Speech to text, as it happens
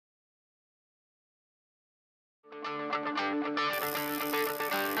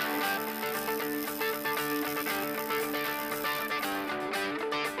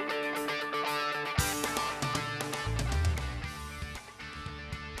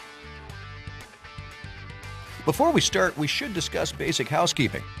Before we start, we should discuss basic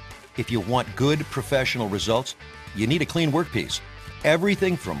housekeeping. If you want good professional results, you need a clean workpiece.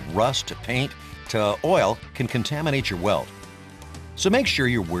 Everything from rust to paint to oil can contaminate your weld. So make sure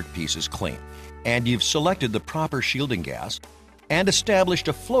your workpiece is clean and you've selected the proper shielding gas and established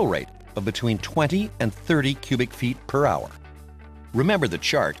a flow rate of between 20 and 30 cubic feet per hour. Remember the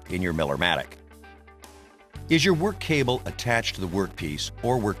chart in your Miller-Matic. Is your work cable attached to the workpiece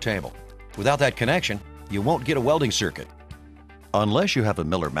or work table? Without that connection, you won't get a welding circuit. Unless you have a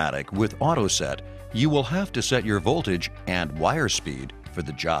Miller-Matic with auto set, you will have to set your voltage and wire speed for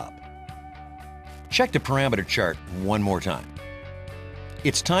the job. Check the parameter chart one more time.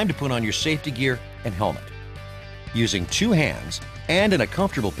 It's time to put on your safety gear and helmet. Using two hands and in a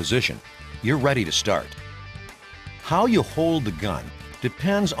comfortable position, you're ready to start. How you hold the gun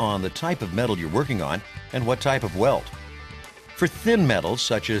depends on the type of metal you're working on and what type of weld. For thin metals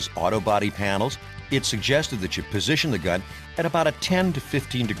such as auto body panels, it's suggested that you position the gun at about a 10 to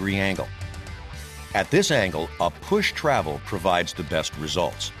 15 degree angle. At this angle, a push travel provides the best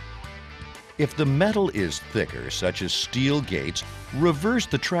results. If the metal is thicker, such as steel gates, reverse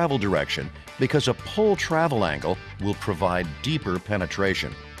the travel direction because a pull travel angle will provide deeper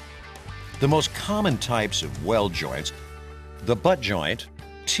penetration. The most common types of weld joints: the butt joint,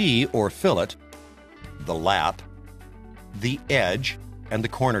 T or fillet, the lap, the edge, and the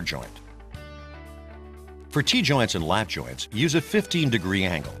corner joint. For T-joints and lap joints, use a 15 degree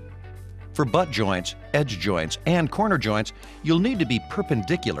angle. For butt joints, edge joints, and corner joints, you'll need to be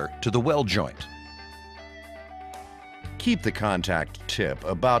perpendicular to the weld joint. Keep the contact tip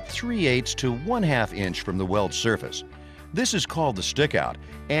about 3/8 to 1/2 inch from the weld surface. This is called the stickout,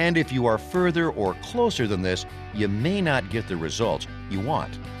 and if you are further or closer than this, you may not get the results you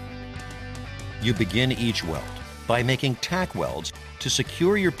want. You begin each weld by making tack welds to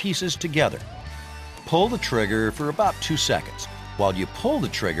secure your pieces together. Pull the trigger for about 2 seconds. While you pull the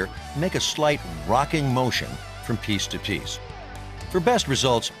trigger, make a slight rocking motion from piece to piece. For best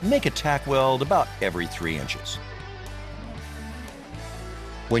results, make a tack weld about every 3 inches.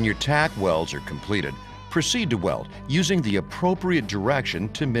 When your tack welds are completed, proceed to weld using the appropriate direction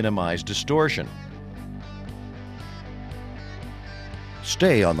to minimize distortion.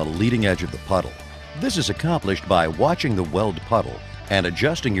 Stay on the leading edge of the puddle. This is accomplished by watching the weld puddle and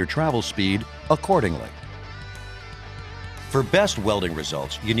adjusting your travel speed accordingly. For best welding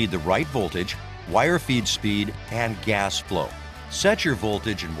results, you need the right voltage, wire feed speed, and gas flow. Set your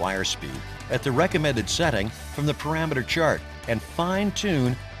voltage and wire speed at the recommended setting from the parameter chart and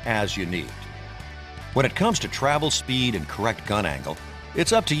fine-tune as you need. When it comes to travel speed and correct gun angle,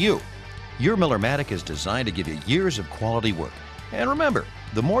 it's up to you. Your Miller-Matic is designed to give you years of quality work. And remember,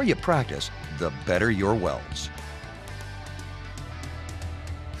 the more you practice, the better your welds.